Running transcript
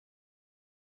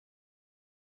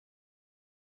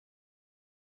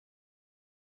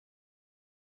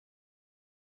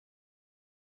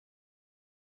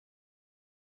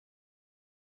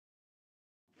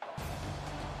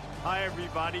Hi,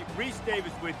 everybody. Reese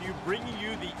Davis with you, bringing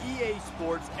you the EA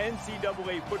Sports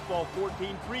NCAA Football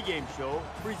 14 pregame show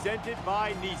presented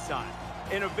by Nissan.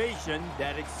 Innovation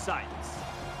that excites.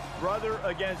 Brother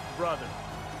against brother.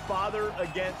 Father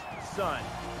against son.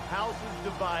 Houses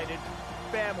divided.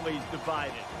 Families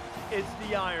divided. It's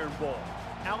the Iron Bowl.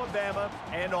 Alabama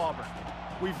and Auburn.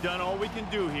 We've done all we can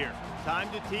do here.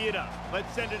 Time to tee it up.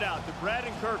 Let's send it out to Brad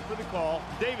and Kirk for the call.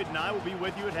 David and I will be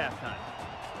with you at halftime.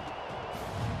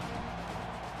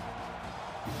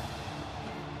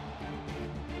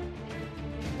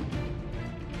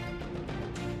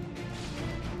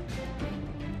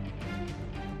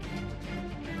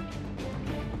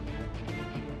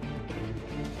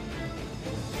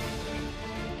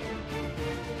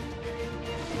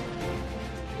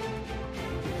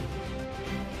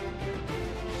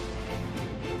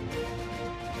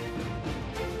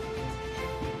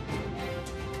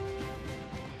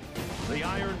 The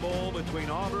Iron Bowl between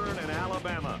Auburn and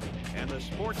Alabama, and the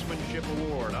Sportsmanship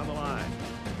Award on the line.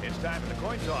 It's time for the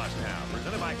coin toss now,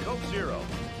 presented by Coke Zero.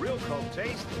 Real Coke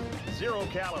taste, 0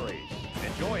 calories.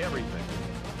 Enjoy everything.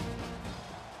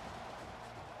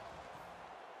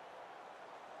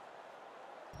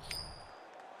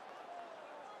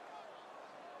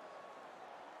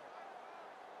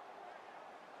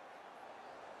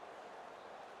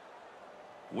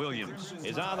 Williams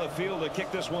is on the field to kick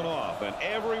this one off, and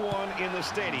everyone in the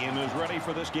stadium is ready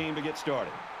for this game to get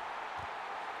started.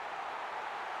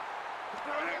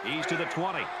 He's to the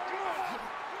 20.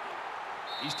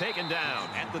 He's taken down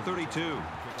at the 32.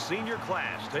 Senior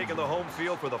class taking the home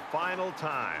field for the final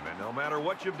time, and no matter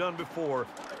what you've done before,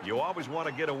 you always want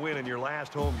to get a win in your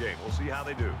last home game. We'll see how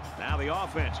they do. Now the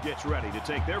offense gets ready to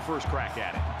take their first crack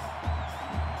at it.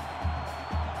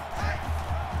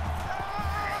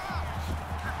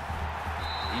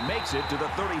 Makes it to the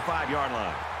 35-yard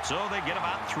line. So they get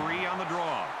about 3 on the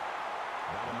draw.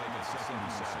 That'll make it 2nd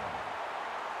and 7.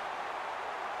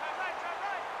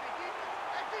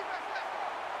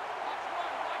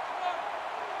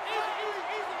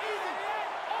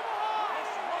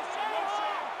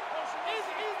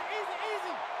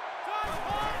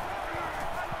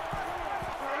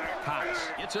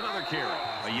 It's another carry.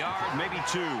 A yard, maybe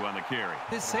 2 on the carry.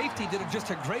 His safety did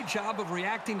just a great job of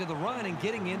reacting to the run and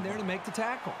getting in there to make the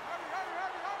tackle.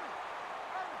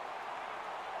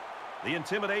 The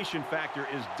intimidation factor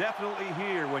is definitely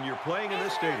here when you're playing in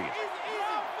this stadium.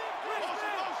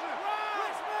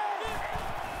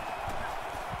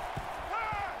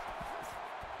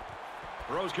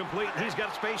 Throws complete, and he's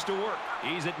got space to work.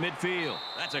 He's at midfield.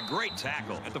 That's a great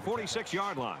tackle at the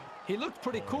 46-yard line. He looked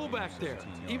pretty cool back there.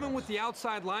 Even with the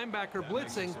outside linebacker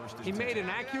blitzing, he made an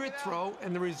accurate throw,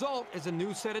 and the result is a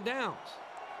new set of downs.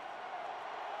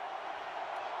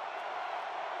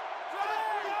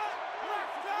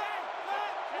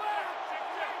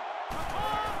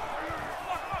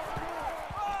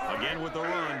 Again with the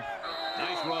run.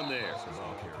 Nice run there.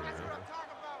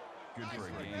 Good for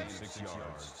a gain of 6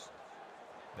 yards.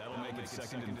 That'll make it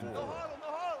 2nd and 4.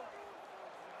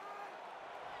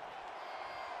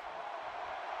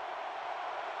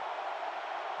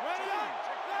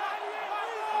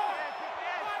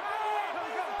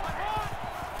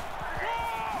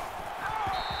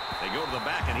 They go to the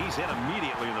back, and he's hit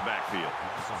immediately in the backfield.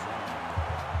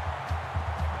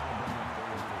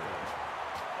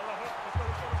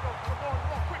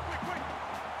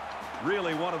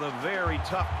 Really one of the very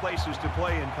tough places to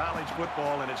play in college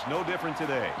football, and it's no different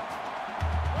today.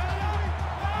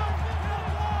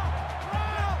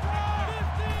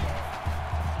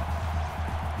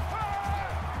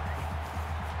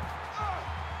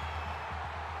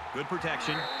 Good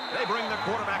protection. They bring the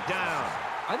quarterback down.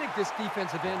 I think this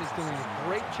defensive end is doing a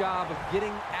great job of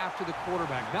getting after the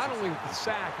quarterback, not only with the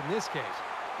sack in this case,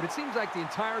 but it seems like the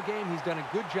entire game he's done a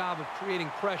good job of creating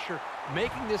pressure,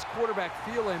 making this quarterback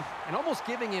feel him, and almost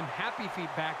giving him happy feet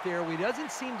back there where he doesn't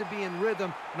seem to be in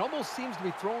rhythm and almost seems to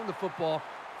be throwing the football,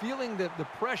 feeling the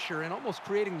pressure and almost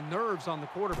creating the nerves on the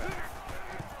quarterback.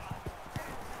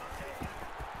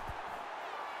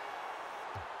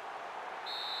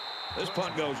 This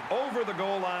punt goes over the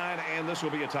goal line, and this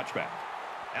will be a touchback.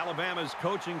 Alabama's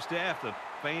coaching staff, the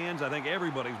fans, I think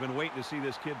everybody's been waiting to see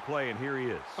this kid play, and here he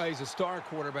is. Well, he's a star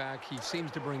quarterback. He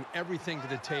seems to bring everything to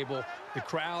the table. The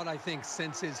crowd, I think,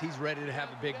 senses he's ready to have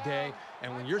a big day.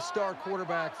 And when your star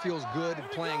quarterback feels good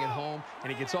at playing at home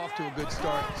and he gets off to a good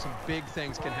start, some big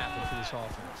things can happen for this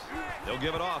offense. They'll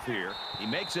give it off here. He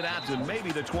makes it out to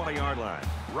maybe the 20-yard line.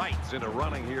 Wright's into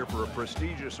running here for a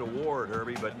prestigious award,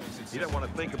 Herbie, but you don't want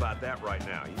to think about that right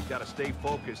now. You've got to stay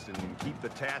focused and keep the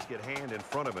task at hand in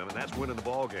front of him, and that's winning the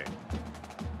ball game.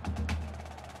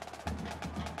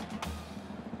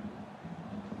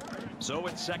 So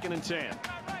it's 2nd and 10.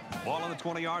 Ball on the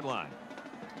 20-yard line.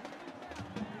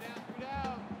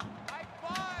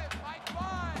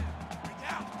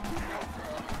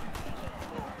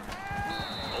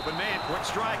 Open man, quick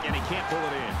strike, and he can't pull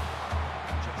it in.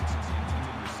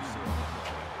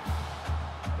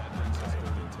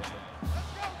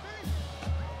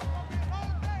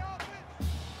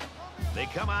 They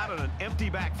come out in an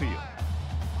empty backfield.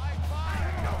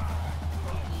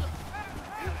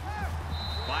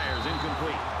 Fires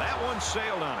incomplete. That one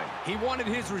sailed on him. He wanted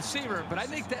his receiver, but I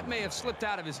think that may have slipped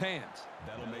out of his hands.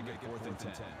 That'll make it 4th and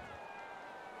 10.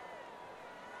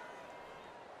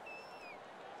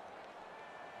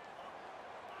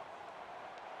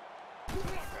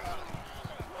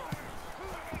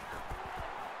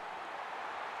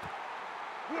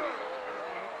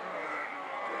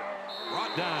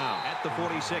 Brought down at the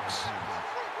 46.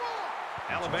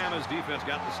 Alabama's defense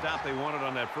got the stop they wanted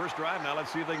on that first drive. Now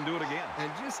let's see if they can do it again.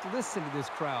 And just listen to this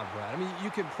crowd, Brad. I mean, you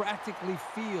can practically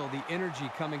feel the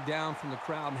energy coming down from the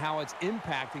crowd and how it's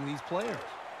impacting these players.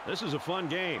 This is a fun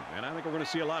game, and I think we're going to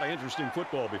see a lot of interesting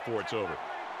football before it's over.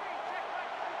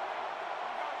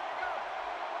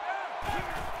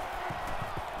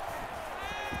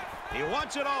 He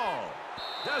wants it all.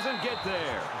 Doesn't get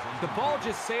there. The ball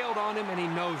just sailed on him, and he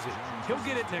knows it. He'll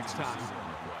get it next time.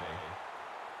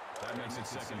 That makes it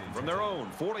 2nd and 10. From their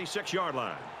own 46-yard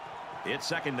line, it's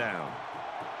 2nd down.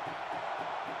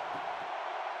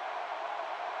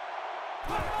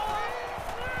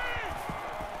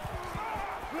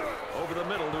 Over the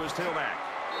middle to his tailback.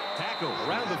 Tackle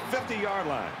around the 50-yard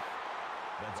line.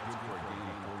 That's good for a gain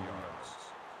of 4 yards.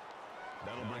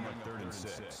 That'll bring up 3rd and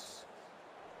 6.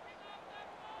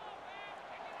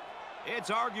 It's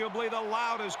arguably the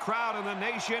loudest crowd in the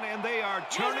nation, and they are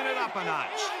turning it up a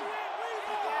notch.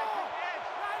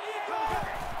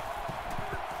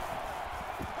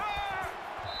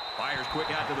 Fires quick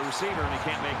out to the receiver, and he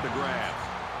can't make the grab.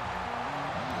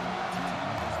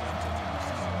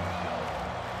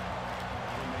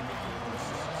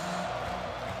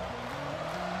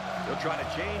 He'll try to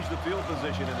change the field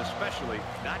position and especially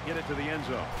not get it to the end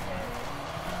zone.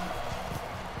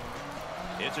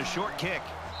 It's a short kick.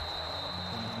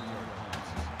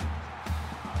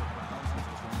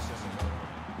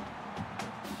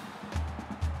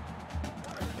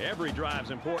 Every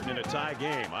drive's important in a tie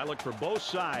game. I look for both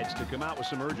sides to come out with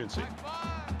some urgency.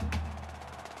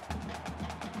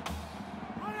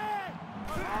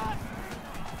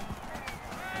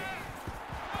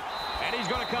 And he's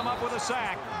going to come up with a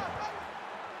sack.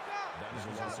 That is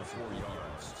a loss of 4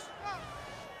 yards.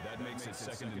 That makes it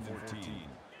 2nd and 14.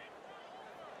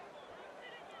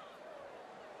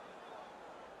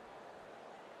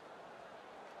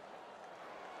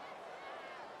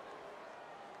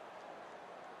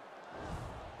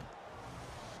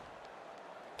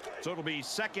 So it'll be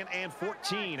 2nd and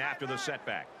 14 after the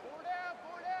setback. 4 down,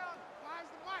 4 down. Finds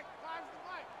the mic, finds the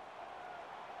mic.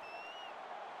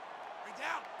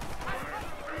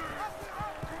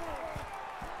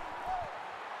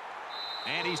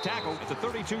 And he's tackled at the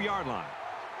 32-yard line.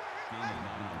 Gain of 9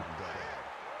 on the play.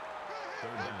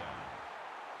 3rd down.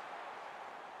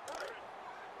 Here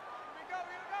we go,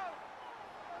 here we go.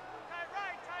 Tight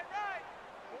right, tight right.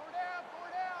 4 down, 4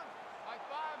 down. Mike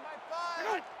 5, Mike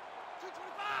 5.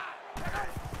 225.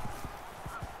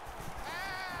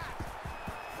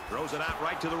 Throws it out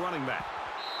right to the running back.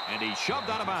 And he's shoved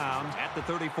out of bounds at the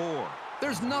 34.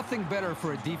 There's nothing better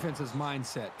for a defense's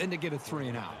mindset than to get a 3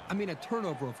 and out. I mean, a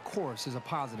turnover, of course, is a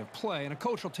positive play, and a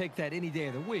coach will take that any day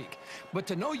of the week. But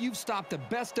to know you've stopped the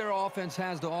best their offense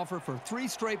has to offer for 3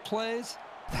 straight plays,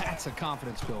 that's a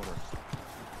confidence builder.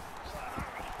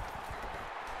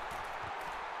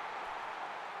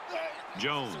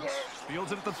 Jones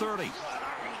fields it at the 30.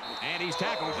 And he's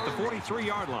tackled at the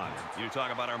 43-yard line. You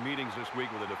talk about our meetings this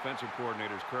week with the defensive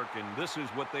coordinators, Kirk, and this is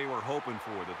what they were hoping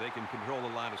for, that they can control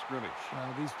the line of scrimmage.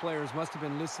 These players must have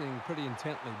been listening pretty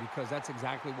intently because that's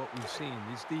exactly what we've seen.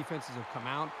 These defenses have come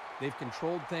out. They've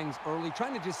controlled things early,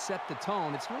 trying to just set the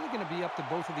tone. It's really going to be up to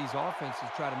both of these offenses to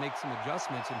try to make some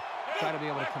adjustments and try to be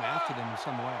able to come after them in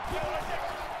some way.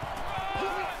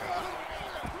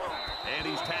 And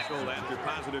he's tackled after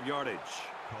positive yardage.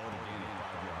 Called a gain of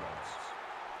 5 yards.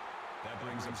 That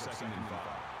brings him 2nd and 5.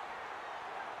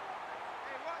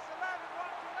 Hey, watch 11,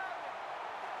 watch 11.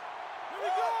 Here we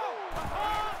go.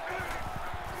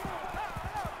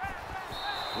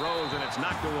 Throws, and it's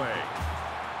knocked away.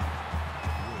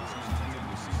 Woods intended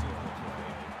to see the play.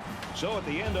 So at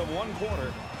the end of 1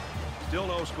 quarter, still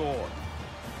no score.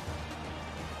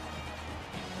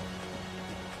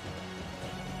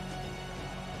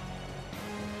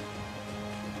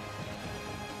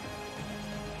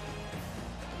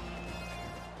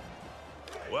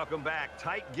 Welcome back.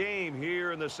 Tight game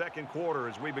here in the second quarter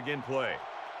as we begin play.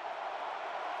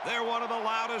 They're one of the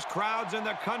loudest crowds in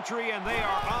the country, and they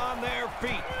are on their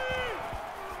feet.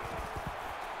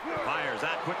 Fires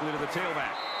out quickly to the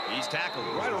tailback. He's tackled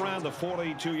right around the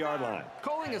 42-yard line.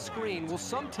 Calling a screen will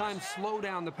sometimes slow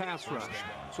down the pass rush.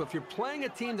 So if you're playing a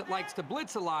team that likes to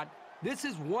blitz a lot, this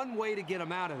is one way to get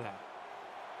them out of that.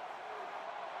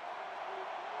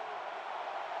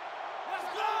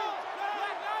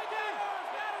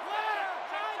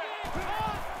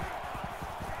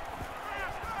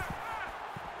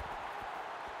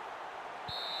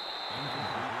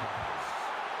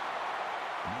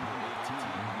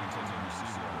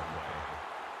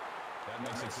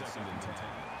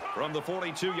 From the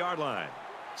 42-yard line,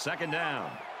 second down.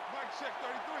 Mike check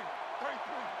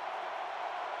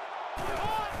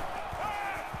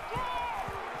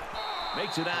 33.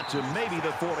 Makes it out to maybe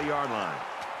the 40-yard line.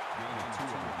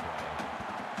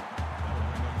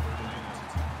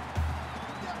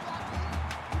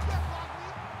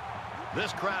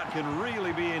 This crowd can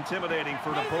really be intimidating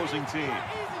for an opposing team.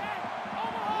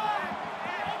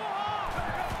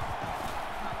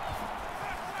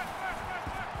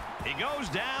 He goes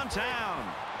downtown,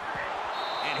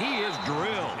 and he is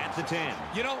drilled at the 10.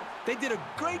 You know, they did a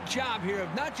great job here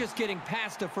of not just getting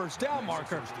past the first down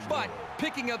marker, but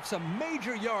picking up some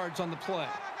major yards on the play. I got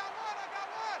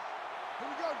one. Here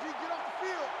we go, G. Get off the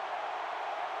field.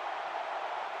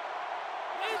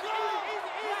 Easy.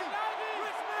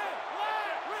 Richmond.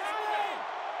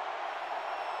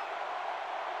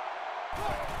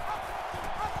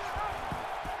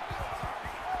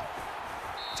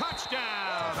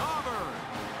 Touchdown, Auburn.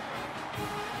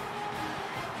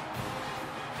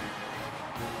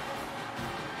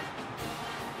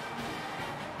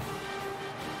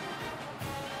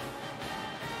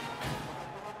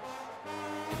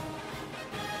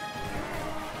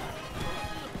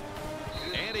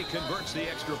 And he converts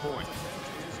the extra point.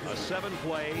 A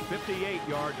 7-play,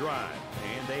 58-yard drive.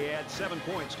 And they add 7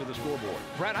 points to the scoreboard.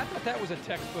 Brad, I thought that was a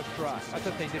textbook drive. I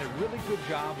thought they did a really good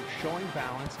job of showing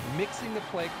balance, mixing the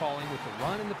play calling with the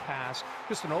run and the pass.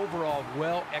 Just an overall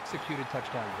well-executed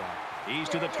touchdown drive. He's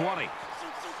to the 20.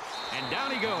 And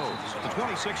down he goes at the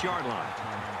 26-yard line.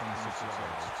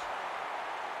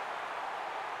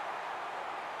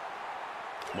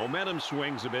 Momentum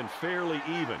swings have been fairly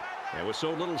even. And with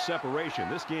so little separation,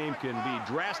 this game can be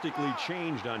drastically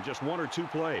changed on just 1 or 2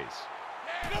 plays.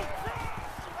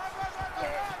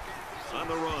 On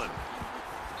the run.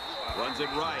 Runs it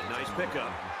right. Nice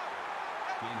pickup.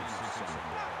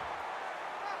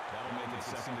 That'll make it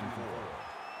 2nd and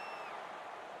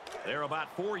 4. They're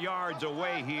about 4 yards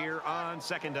away here on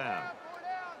second down.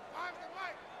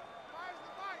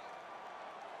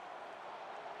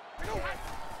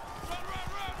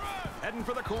 Heading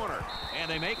for the corner. And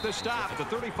they make the stop at the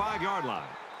 35-yard line.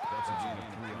 That's a gain of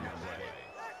 3 on the play.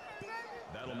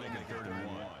 That'll make it 3rd and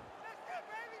 1.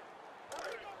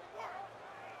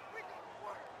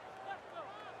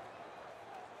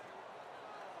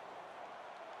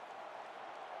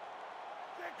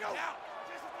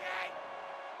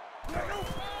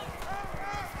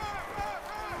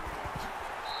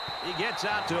 He gets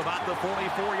out to about the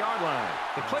 44-yard line.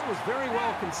 The play was very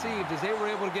well conceived as they were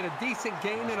able to get a decent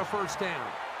gain and a first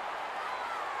down.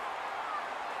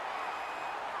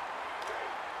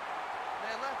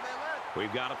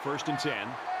 We've got a 1st and 10.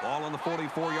 Ball on the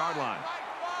 44-yard line.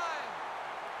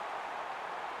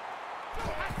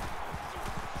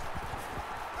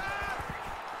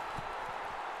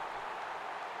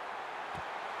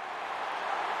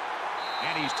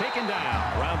 And he's taken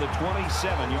down around the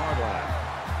 27-yard line.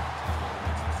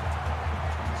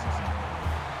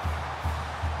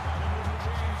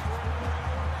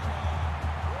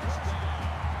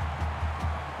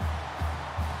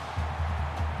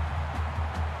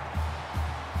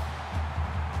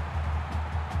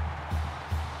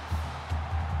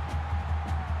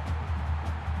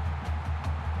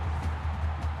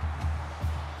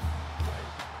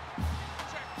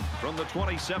 From the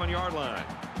 27-yard line.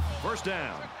 First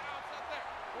down.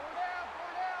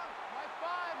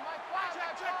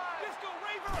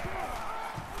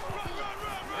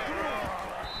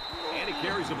 And he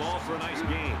carries the ball for a nice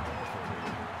gain.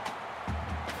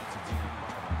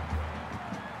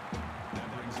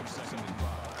 That brings up 2nd and 5.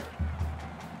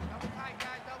 Double tight,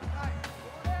 guys, double tight.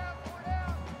 4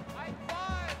 down. Mike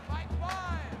 5.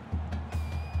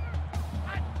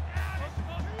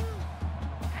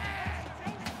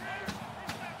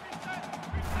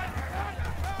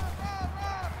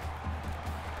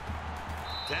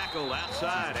 Tackle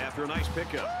outside after a nice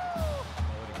pickup. Call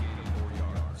it a gain of 4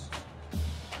 yards.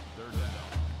 3rd down.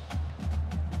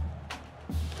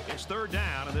 It's third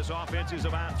down, and this offense is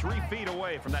about 3 feet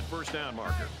away from that first down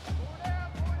marker.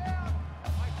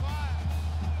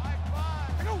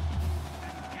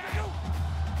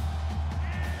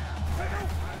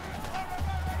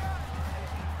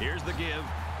 Here's the give.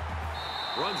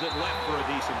 Runs it left for a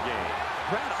decent gain.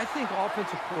 Brad, I think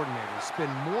offensive coordinators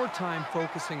spend more time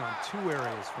focusing on 2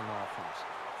 areas for an offense: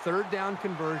 third down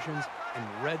conversions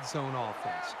and red zone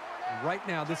offense. And right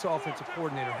now, this offensive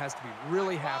coordinator has to be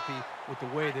really happy with the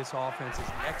way this offense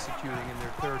is executing in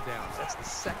their third downs. That's the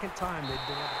second time they've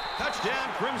been able to.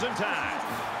 Touchdown, Crimson Tide.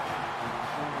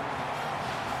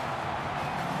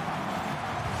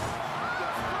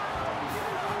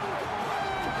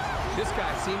 This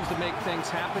guy seems to make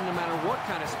things happen no matter what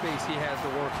kind of space he has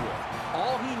to work with.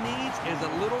 All he needs is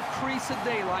a little crease of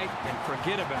daylight and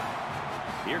forget about it.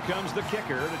 Here comes the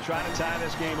kicker to try to tie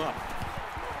this game up.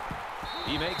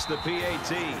 He makes the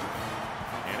PAT.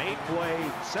 An 8-play,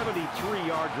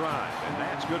 73-yard drive, and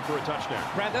that's good for a touchdown.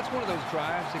 Brad, that's one of those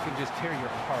drives that can just tear your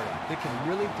heart out. That can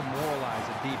really demoralize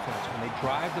a defense when they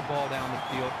drive the ball down the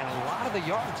field, and a lot of the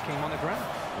yards came on the ground.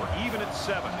 We're even at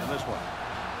 7 in this one.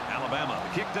 Alabama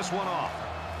kick this one off.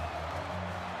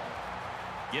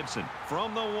 Gibson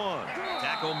from the 1.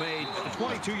 Tackle made at the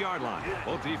 22-yard line.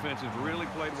 Both defenses really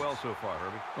played well so far,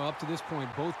 Herbie. Well, up to this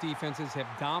point, both defenses have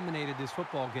dominated this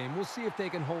football game. We'll see if they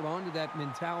can hold on to that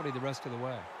mentality the rest of the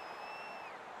way.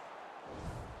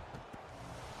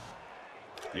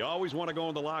 You always want to go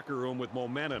in the locker room with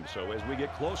momentum, so as we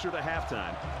get closer to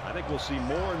halftime, I think we'll see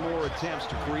more and more attempts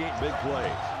to create big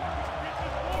plays.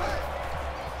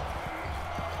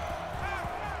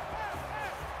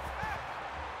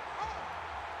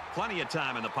 Plenty of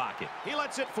time in the pocket. He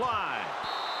lets it fly.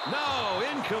 No,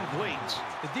 incomplete.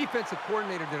 The defensive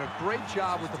coordinator did a great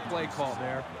job with the play call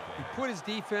there. He put his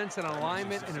defense in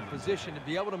alignment and in position to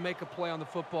be able to make a play on the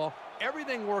football.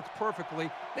 Everything worked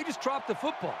perfectly. They just dropped the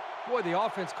football. Boy, the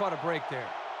offense caught a break there.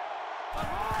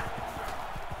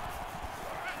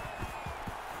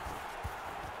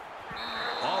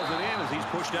 Hauls it in as he's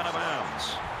pushed out of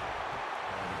bounds.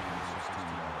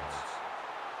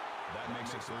 That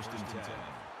makes it first and 10.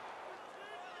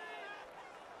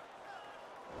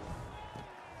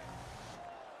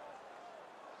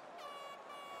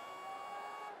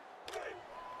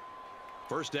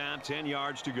 First down, 10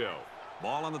 yards to go.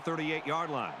 Ball on the 38-yard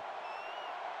line.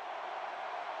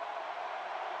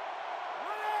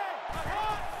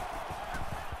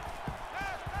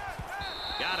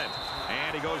 Got him.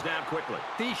 And he goes down quickly.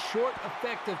 These short,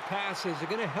 effective passes are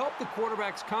going to help the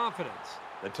quarterback's confidence.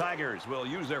 The Tigers will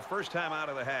use their first time out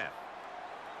of the half.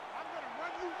 I'm going to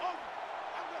run you over.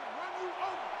 I'm going to run you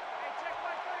over. Hey, check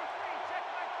my 33. Check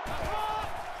my...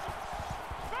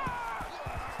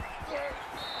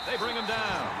 They bring him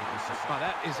down. Oh,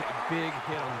 that is a big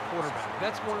hit on the quarterback.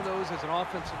 That's one of those as an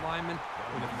offensive lineman,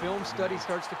 when the film study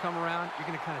starts to come around, you're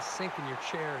going to kind of sink in your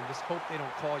chair and just hope they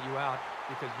don't call you out,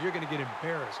 because you're going to get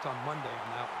embarrassed on Monday on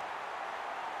that one.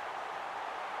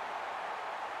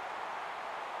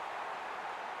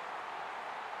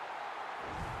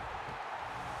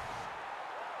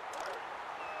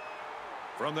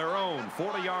 From their own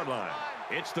 40-yard line,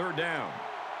 it's third down.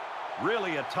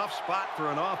 Really a tough spot for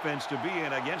an offense to be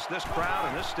in against this crowd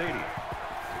in this stadium.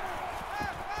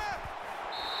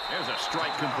 There's a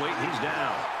strike complete. He's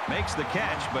down. Makes the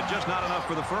catch, but just not enough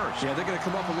for the first. Yeah, they're going to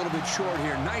come up a little bit short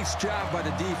here. Nice job by the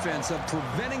defense of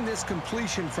preventing this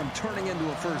completion from turning into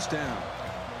a first down.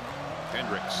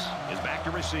 Hendricks is back to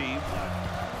receive.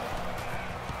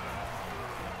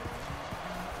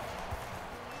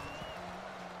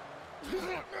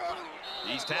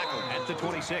 He's tackled at the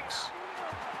 26.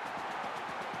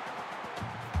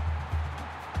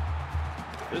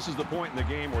 This is the point in the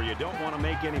game where you don't want to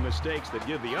make any mistakes that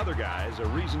give the other guys a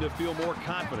reason to feel more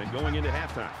confident going into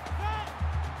halftime.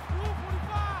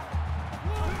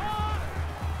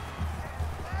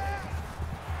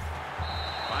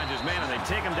 Finds his man, and they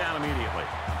take him down immediately.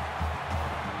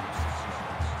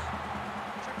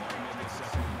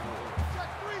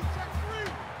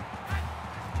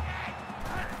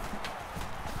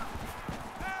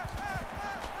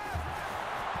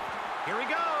 Here he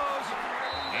goes.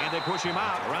 And they push him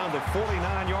out around the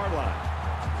 49-yard line.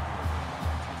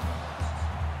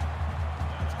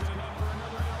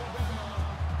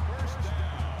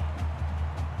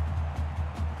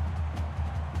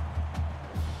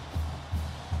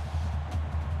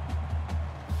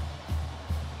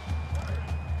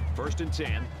 First and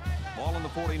 10. Ball on the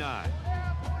 49.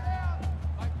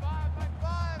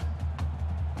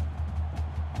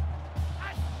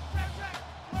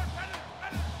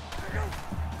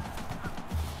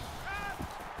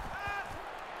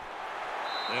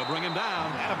 They'll bring him him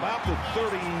down at about the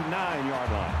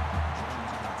 39-yard line.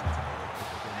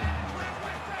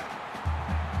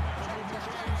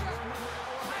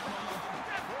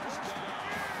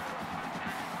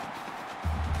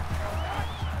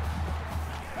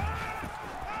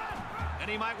 And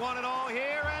he might want it all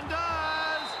here, and does.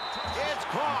 It's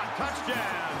caught.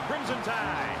 Touchdown. Crimson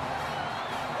Tide.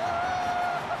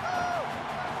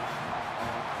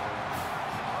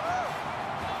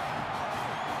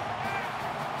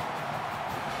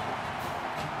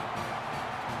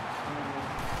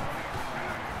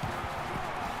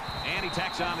 And he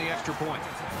tacks on the extra point.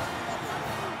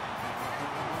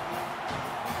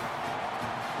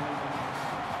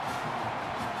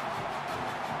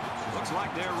 Looks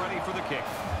like they're ready for the kick.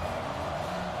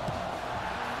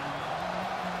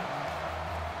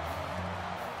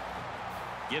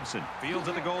 Gibson fields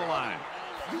at the goal line.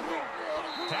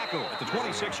 Tackle at the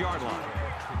 26-yard line.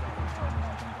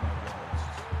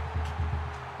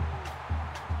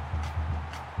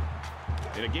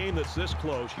 In a game that's this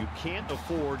close, you can't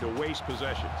afford to waste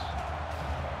possessions.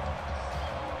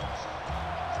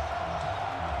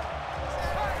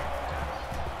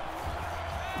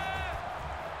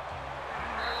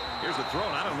 Here's the throw,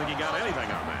 and I don't think he got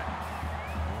anything on that.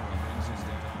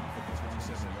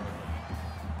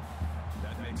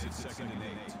 That makes it 2nd and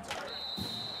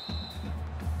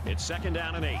 8. It's 2nd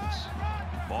down and 8.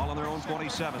 Ball on their own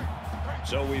 27.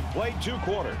 So we've played 2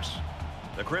 quarters.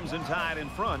 The Crimson Tide in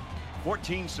front,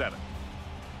 14-7.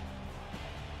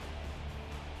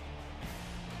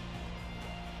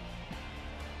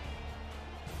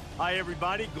 Hi,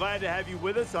 everybody. Glad to have you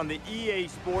with us on the EA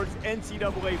Sports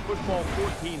NCAA Football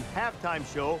 14 halftime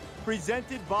show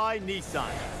presented by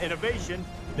Nissan. Innovation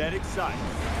that excites.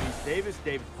 Reese Davis,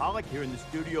 David Pollack here in the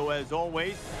studio as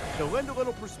always to lend a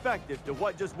little perspective to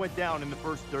what just went down in the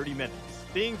first 30 minutes.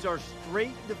 Things are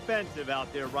straight defensive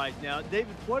out there right now.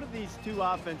 David, what do these two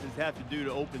offenses have to do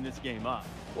to open this game up?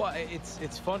 Well,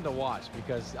 it's fun to watch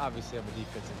because obviously I'm a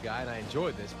defensive guy and I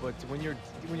enjoy this. But when your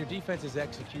defense is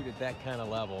executed at that kind of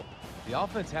level, the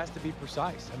offense has to be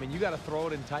precise. I mean, you got to throw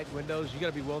it in tight windows. You got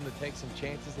to be willing to take some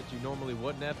chances that you normally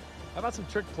wouldn't have. How about some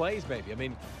trick plays, maybe? I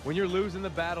mean, when you're losing the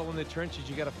battle in the trenches,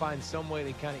 you got to find some way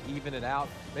to kind of even it out.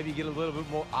 Maybe get a little bit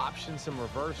more options, some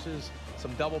reverses,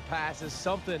 some double passes,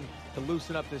 something to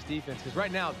loosen up this defense. Because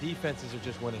right now, defenses are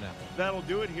just winning out. That'll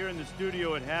do it here in the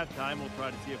studio at halftime. We'll try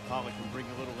to see if Pollack can bring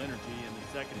a little energy in the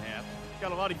second half.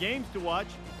 Got a lot of games to watch,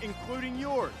 including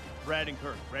yours. Brad and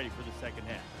Kirk ready for the second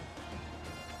half.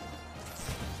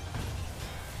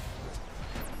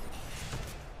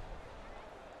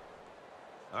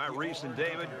 All right, Reese and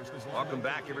David, welcome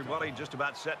back, everybody. Just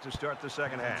about set to start the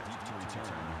second half.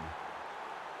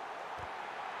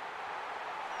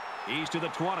 He's to the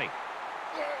 20.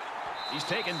 He's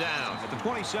taken down at the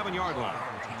 27-yard line.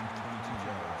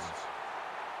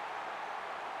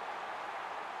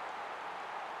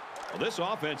 Well, this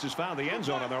offense has found the end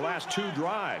zone on their last 2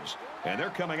 drives, and they're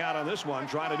coming out on this one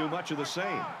trying to do much of the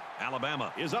same.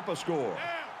 Alabama is up a score.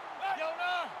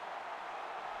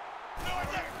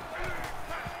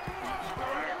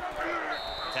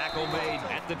 Tackle made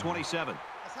at the 27.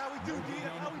 That's how we do, D.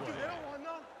 That's how we do. They don't want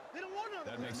none. They don't want none.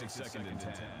 That makes it 2nd and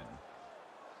 10.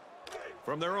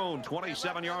 From their own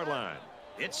 27-yard line,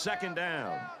 it's 2nd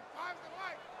down.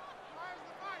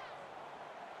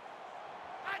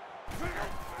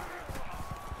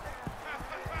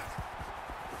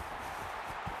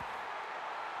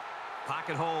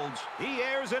 Pocket holds. He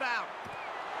airs it out.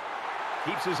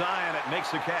 Keeps his eye on it, makes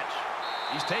the catch.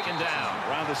 He's taken down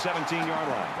around the 17-yard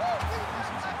line.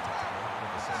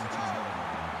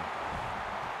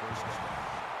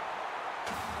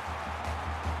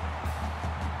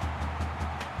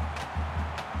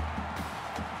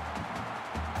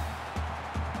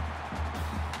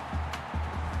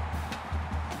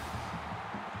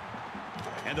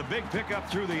 And the big pickup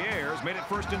through the air has made it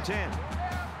 1st and 10.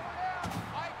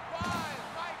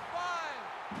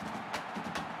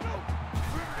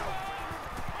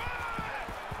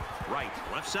 Right,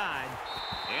 left side.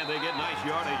 And they get nice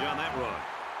yardage on that run.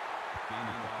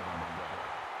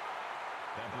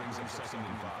 That brings them 2nd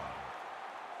and 5.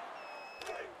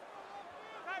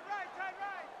 Tight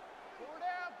right. 4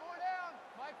 down.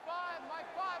 My 5.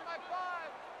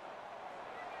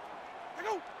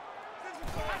 Go.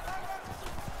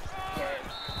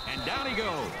 And down he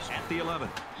goes at the 11.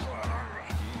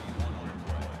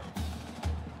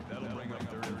 That'll bring up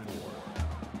 3rd and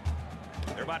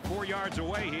 4. They're about 4 yards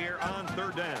away here on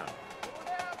 3rd down. 4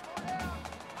 down.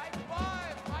 My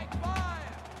 5.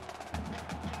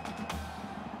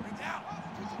 Bring down.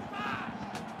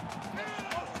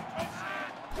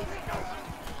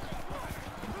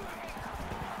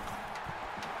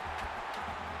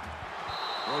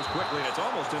 Throws quickly, and it's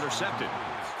almost intercepted.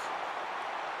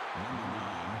 Number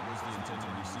 9 was the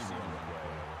intended receiver on the play.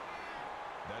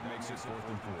 That makes it 4th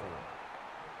and 4.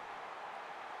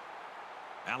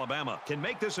 Alabama can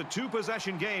make this a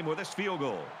 2-possession game with this field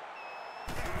goal.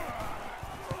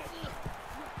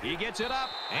 He gets it up,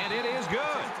 and it is good.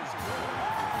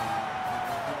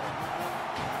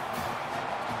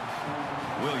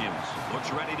 Williams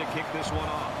looks ready to kick this one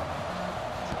off.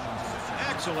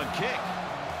 Excellent kick.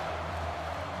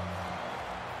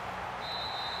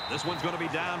 This one's going to be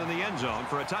down in the end zone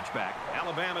for a touchback.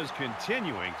 Alabama's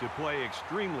continuing to play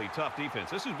extremely tough defense.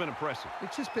 This has been impressive.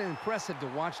 It's just been impressive to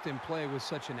watch them play with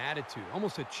such an attitude,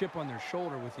 almost a chip on their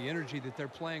shoulder with the energy that they're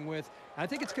playing with. And I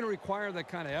think it's going to require that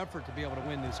kind of effort to be able to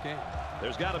win this game.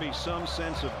 There's got to be some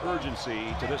sense of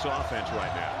urgency to this offense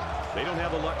right now. They don't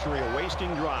have the luxury of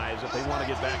wasting drives if they want to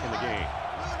get back in the game.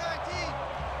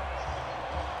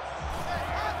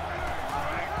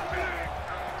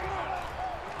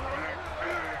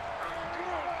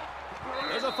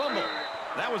 There's a fumble.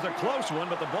 That was a close one,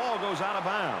 but the ball goes out of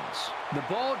bounds. The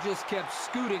ball just kept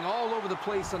scooting all over the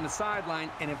place on the sideline,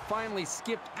 and it finally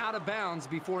skipped out of bounds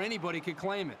before anybody could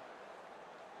claim it.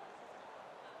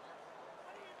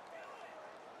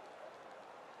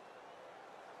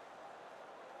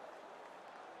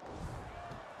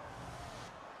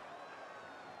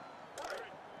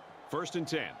 First and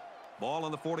 10. Ball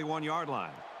on the 41-yard line.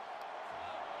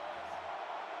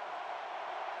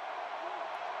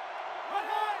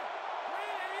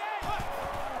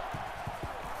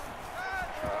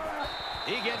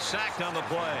 He gets sacked on the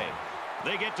play.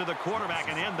 They get to the quarterback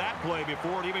and end that play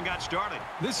before it even got started.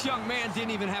 This young man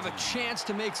didn't even have a chance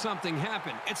to make something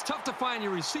happen. It's tough to find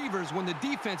your receivers when the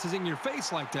defense is in your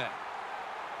face like that.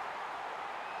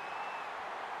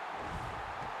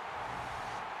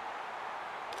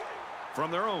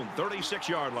 From their own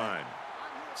 36-yard line.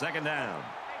 Second down.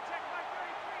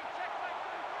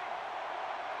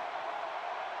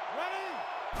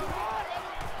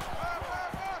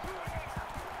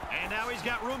 And now he's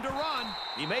got room to run.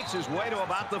 He makes his way to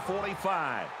about the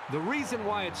 45. The reason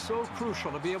why it's so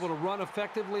crucial to be able to run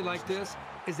effectively like this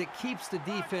is it keeps the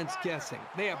defense guessing.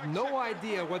 They have no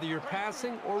idea whether you're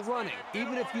passing or running,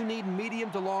 even if you need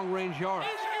medium to long-range yards.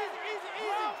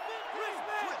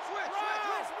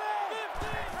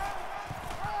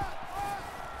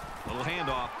 Little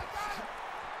handoff.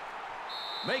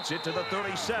 Makes it to the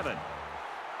 37.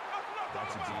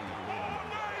 That's a gain of 1.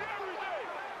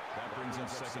 That brings up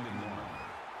 2nd and 1.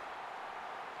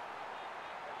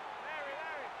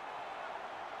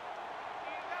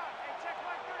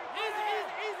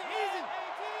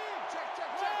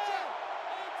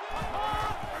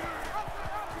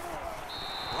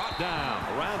 Brought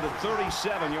down around the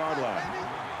 37-yard line.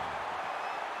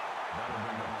 That'll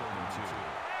bring up 3rd and 2.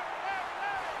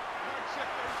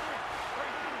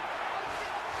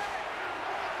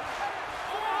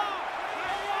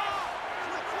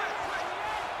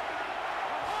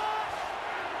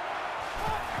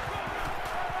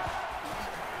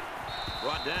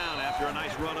 Brought down after a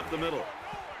nice run up the middle.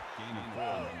 Gain of 4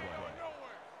 on the play.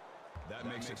 That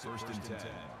makes it 1st and 10.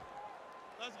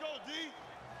 Let's go, D.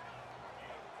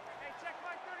 Hey, check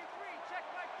my 33. Check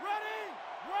my ready.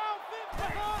 Round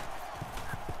 50.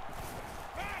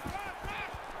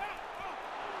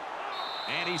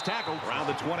 And he's tackled around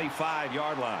the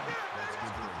 25-yard line. That's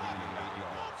good for a gain of 8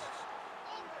 yards.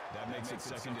 That makes it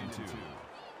 2nd and 2.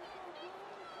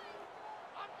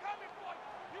 I'm coming for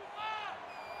you. You are.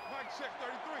 Mike, check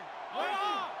 33.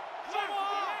 Check.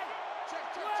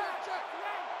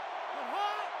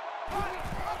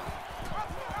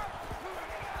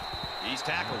 He's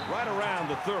tackled right around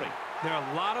the 30. There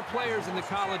are a lot of players in the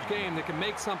college game that can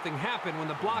make something happen when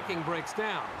the blocking breaks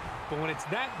down. But when it's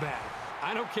that bad,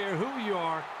 I don't care who you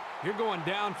are, you're going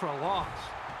down for a loss.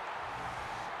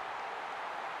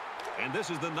 And this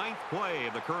is the 9th play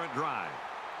of the current drive.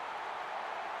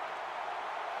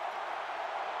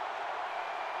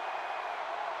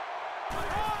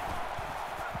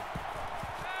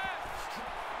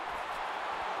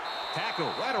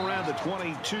 Tackle right around the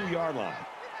 22-yard line.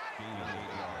 Gain of 8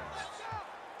 yards.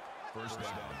 First down.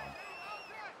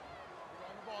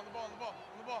 On the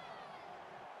ball.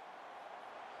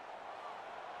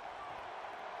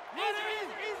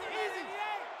 Easy.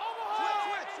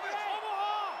 Switch.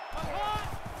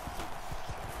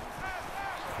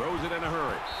 Throws it in a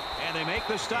hurry. And they make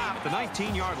the stop at the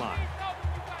 19-yard line.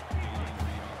 Gain of 3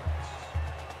 yards.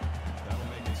 That'll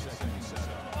make it 2nd and 7.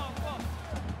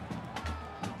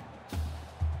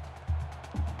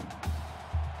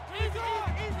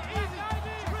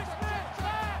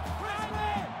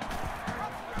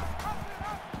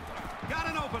 Got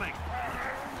an opening.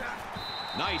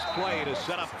 Nice play to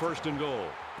set up first and goal.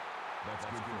 That's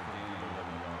good for a gain of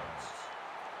 11 yards.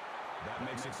 That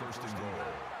makes it first and goal.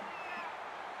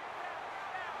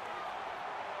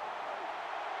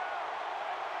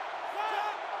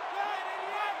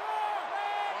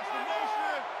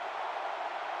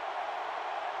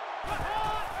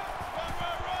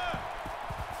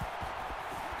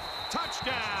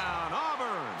 Touchdown,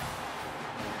 Auburn.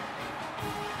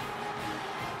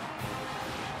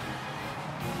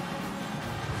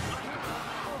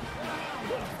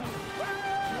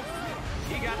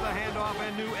 He got the handoff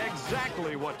and knew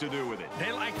exactly what to do with it.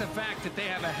 They like the fact that they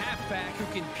have a halfback who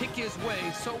can pick his way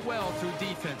so well through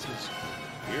defenses.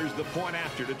 Here's the point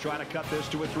after to try to cut this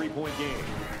to a 3-point game.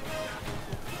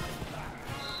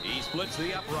 He splits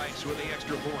the uprights with the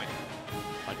extra point.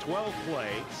 A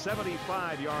 12-play,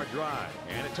 75-yard drive,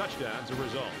 and a touchdown's a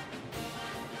result.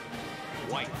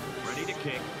 White ready to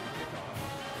kick.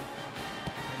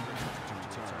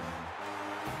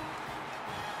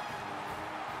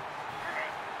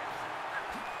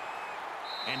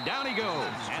 And down he goes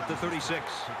at the 36.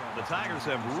 The Tigers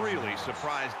have really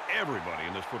surprised everybody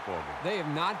in this football game. They have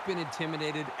not been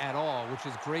intimidated at all, which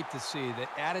is great to see. The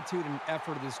attitude and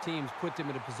effort of this team's put them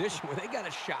in a position where they got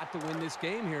a shot to win this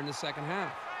game here in the second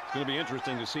half. It's going to be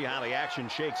interesting to see how the action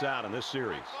shakes out in this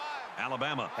series.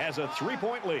 Alabama has a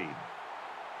 3-point lead.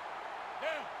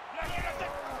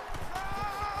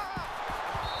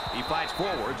 He fights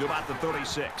forward to about the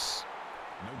 36.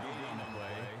 No gain on the play.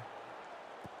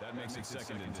 That makes it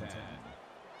second and 10.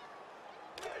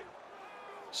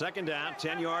 Second down,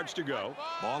 10 yards to go.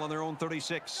 Ball on their own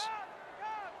 36.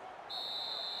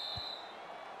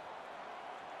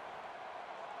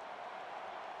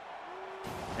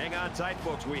 Hang on tight,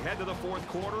 folks. We head to the fourth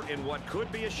quarter in what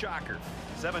could be a shocker.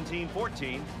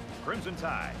 17-14, Crimson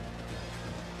Tide.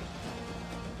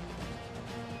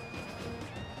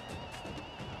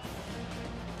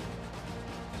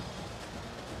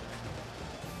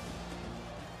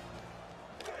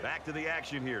 Back to the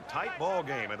action here. Tight ball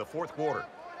game in the fourth quarter.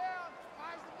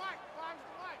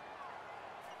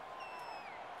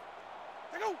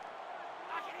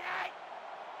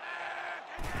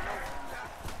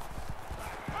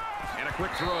 And a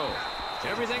quick throw.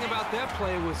 Everything about that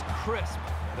play was crisp.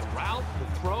 The route,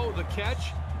 the throw, the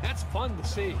catch, that's fun to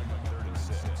see.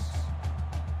 36.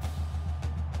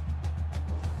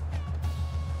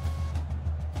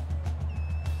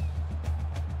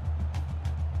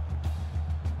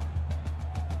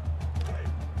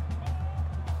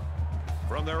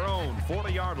 From their own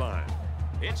 40-yard line.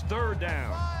 It's third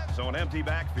down. So an empty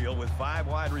backfield with 5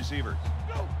 wide receivers.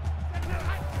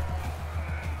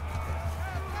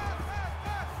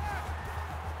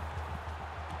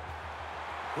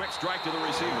 Quick strike to the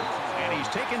receiver. And he's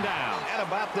taken down at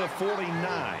about the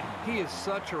 49. He is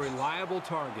such a reliable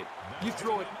target. You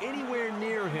throw it anywhere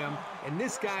near him, and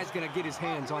this guy's going to get his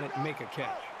hands on it and make a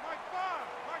catch.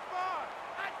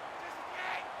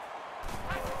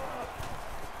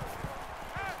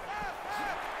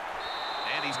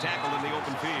 And he's tackled in the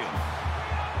open field.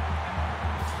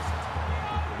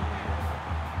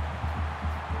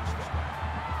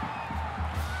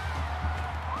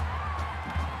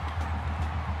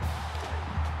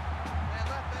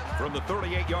 From the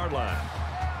 38-yard line.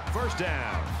 First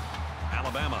down.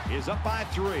 Alabama is up by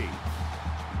 3.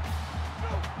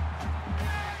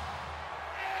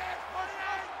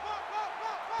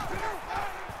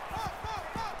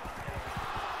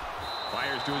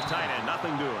 Fires to his tight end.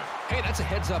 Nothing doing. Hey, that's a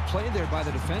heads-up play there by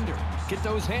the defender. Get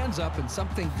those hands up, and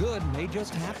something good may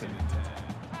just happen.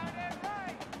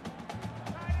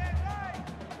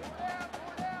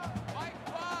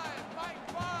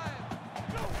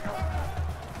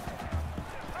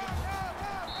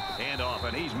 Handoff,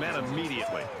 and he's met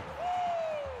immediately.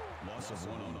 Loss of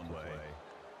 1 on the play.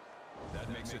 That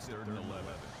makes it third and 11.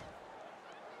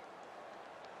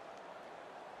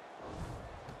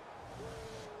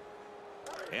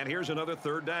 And here's another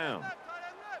third down.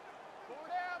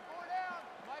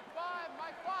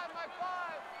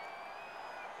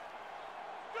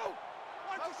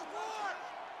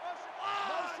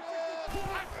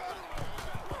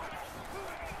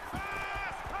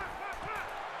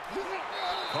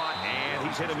 Caught, and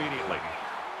he's hit immediately.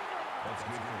 That's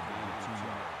good for a gain of 2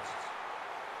 yards.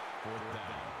 Fourth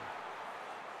down.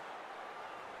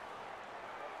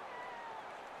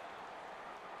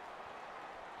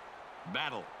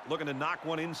 Battle looking to knock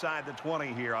one inside the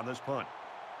 20 here on this punt.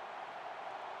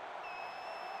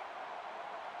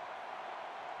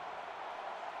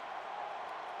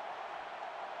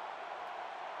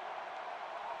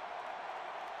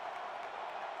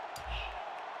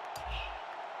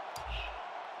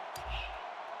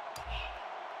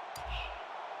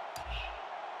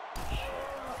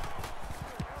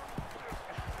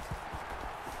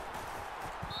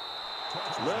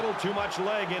 Little too much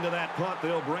leg into that punt.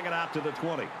 They'll bring it out to the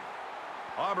 20.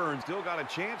 Auburn still got a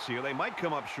chance here. They might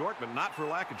come up short, but not for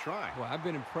lack of trying. Well, I've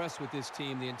been impressed with this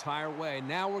team the entire way.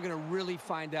 Now we're going to really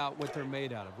find out what they're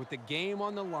made out of. With the game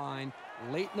on the line,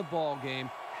 late in the ball game,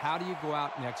 how do you go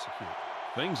out and execute?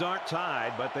 Things aren't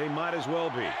tied, but they might as well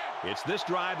be. It's this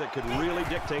drive that could really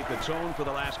dictate the tone for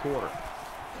the last quarter.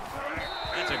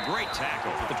 That's a great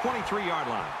tackle at the 23-yard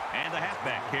line. And the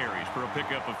halfback carries for a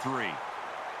pickup of 3.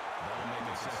 That'll make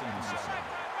it 2nd and 7.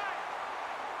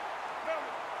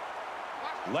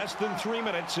 Less than 3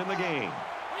 minutes in the game.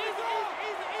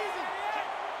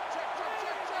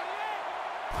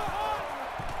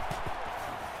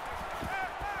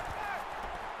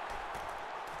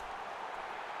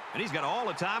 And he's got all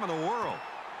the time in the world.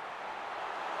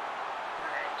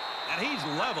 And he's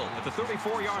level at the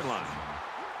 34-yard line.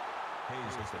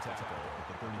 Hayes gets the tackle at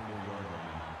the 34-yard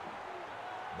line.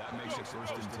 That makes it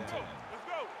 1st and 10. Let's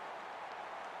go.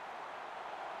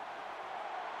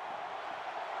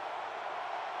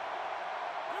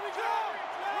 Here we go.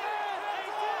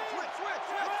 Switch.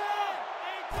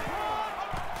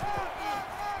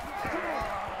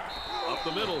 Up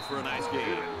the middle for a nice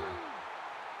game.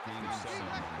 Gain of 7 on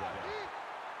the play.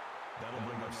 That'll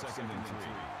bring up 2nd and 3. Get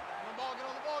on the ball, get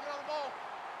on the ball, get on the ball.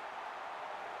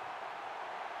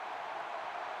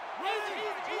 Easy.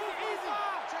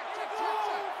 Check.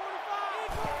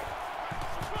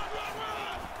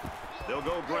 They'll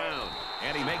go ground,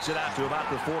 and he makes it out to about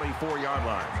the 44-yard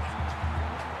line.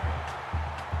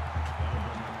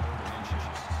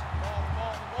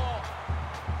 Ball.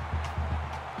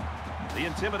 The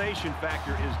intimidation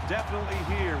factor is definitely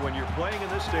here when you're playing in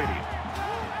this stadium.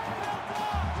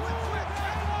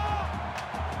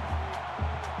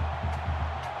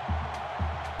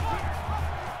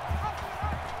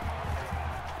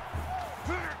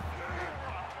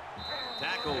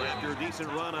 Tackle after a decent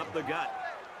run up the gut.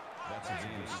 That's a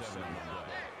gain of 7 on the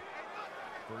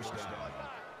play. 1st down.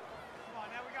 Come on,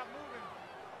 now we got moving.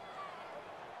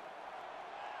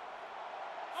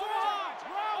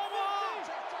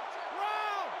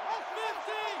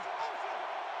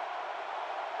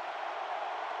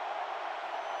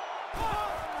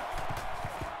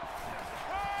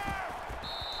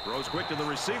 Throws quick to the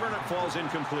receiver, and it falls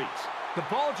incomplete. The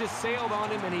ball just sailed on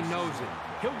him, and he knows it.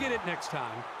 He'll get it next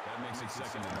time. That makes it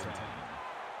 2nd and 10.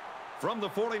 From the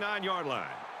 49-yard line,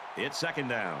 it's 2nd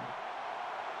down.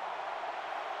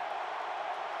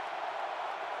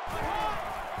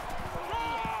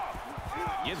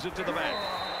 Gives it to the back.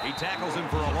 He tackles him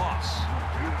for a loss.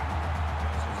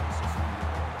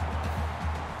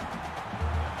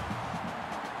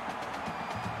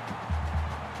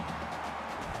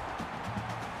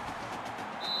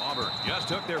 Auburn just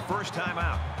took their first time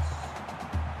out.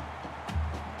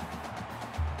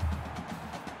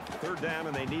 3rd down,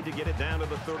 and they need to get it down to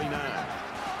the 39.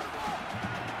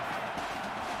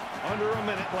 Under a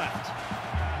minute left.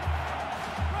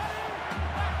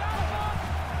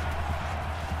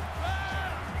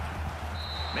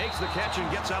 Makes the catch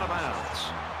and gets out of bounds.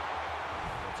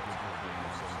 That's good for a gain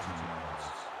of 17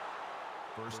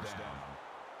 yards. 1st down.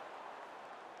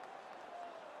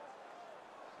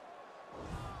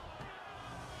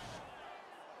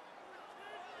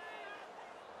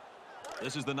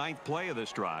 This is the 9th play of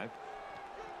this drive.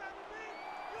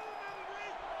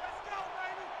 Let's go,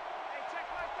 baby. Hey, check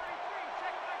my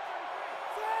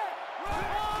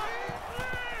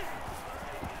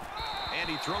 33. And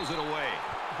he throws it away.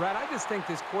 Brad, I just think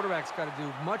this quarterback's got to do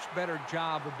a much better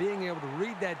job of being able to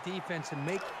read that defense and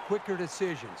make quicker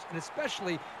decisions. And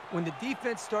especially when the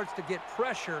defense starts to get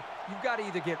pressure, you've got to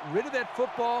either get rid of that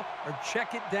football or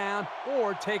check it down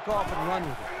or take off and run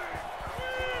with it.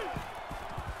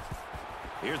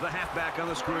 Here's the halfback on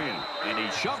the screen, and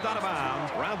he's shoved out of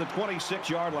bounds around the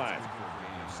 26-yard line.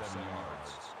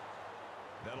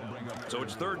 So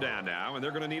it's 3rd down now, and they're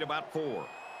going to need about 4.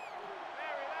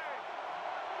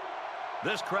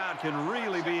 This crowd can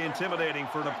really be intimidating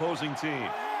for an opposing team.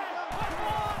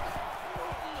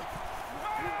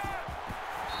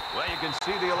 Well, you can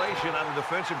see the elation on the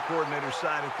defensive coordinator's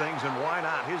side of things, and why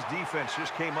not? His defense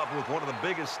just came up with one of the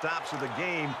biggest stops of the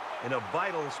game in a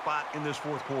vital spot in this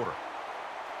 4th quarter.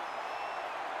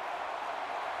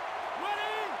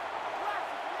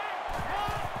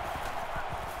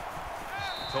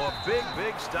 So a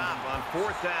big stop on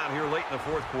 4th down here late in the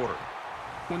 4th quarter.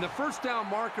 When the 1st down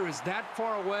marker is that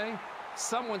far away,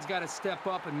 Someone's got to step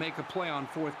up and make a play on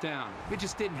 4th down. It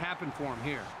just didn't happen for him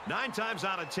here. 9 times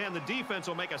out of 10, the defense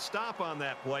will make a stop on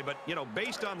that play, but, you know,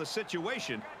 based on the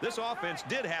situation, this offense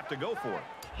did have to go for it.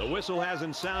 The whistle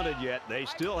hasn't sounded yet. They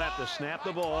still have to snap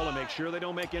the ball and make sure they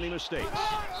don't make any mistakes.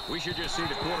 We should just see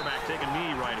the quarterback take a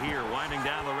knee right here, winding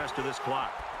down the rest of this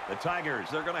clock. The Tigers,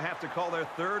 they're going to have to call their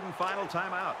 3rd and final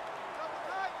timeout.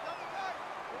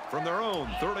 From their own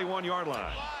 31-yard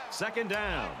line. 2nd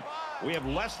down. We have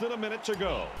less than a minute to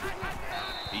go.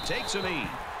 He takes a knee.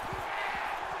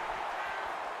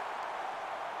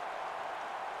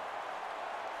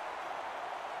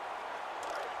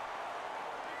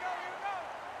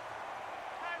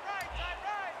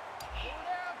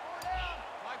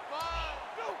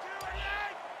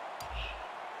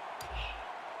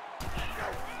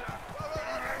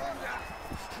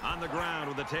 On the ground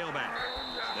with the tailback.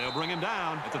 They'll bring him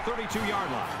down at the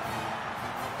 32-yard line.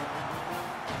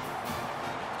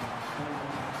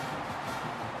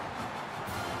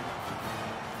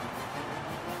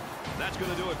 That's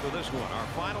going to do it for this one. Our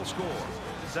final score,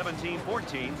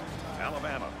 17-14,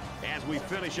 Alabama. As we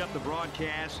finish up the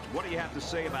broadcast, what do you have to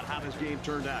say about how this game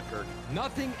turned out, Kirk?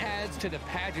 Nothing adds to the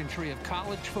pageantry of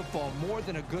college football more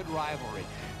than a good rivalry.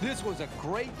 This was a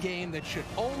great game that should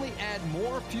only add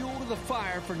more fuel to the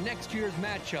fire for next year's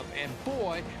matchup, and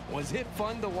boy, was it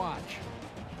fun to watch.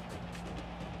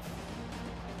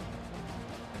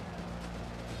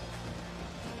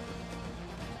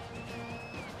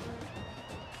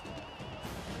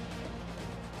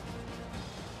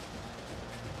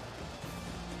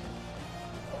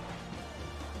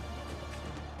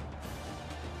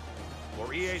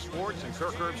 For EA Sports and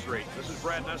Kirk Herbstreit, this is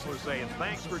Brad Nessler saying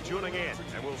thanks for tuning in,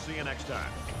 and we'll see you next time.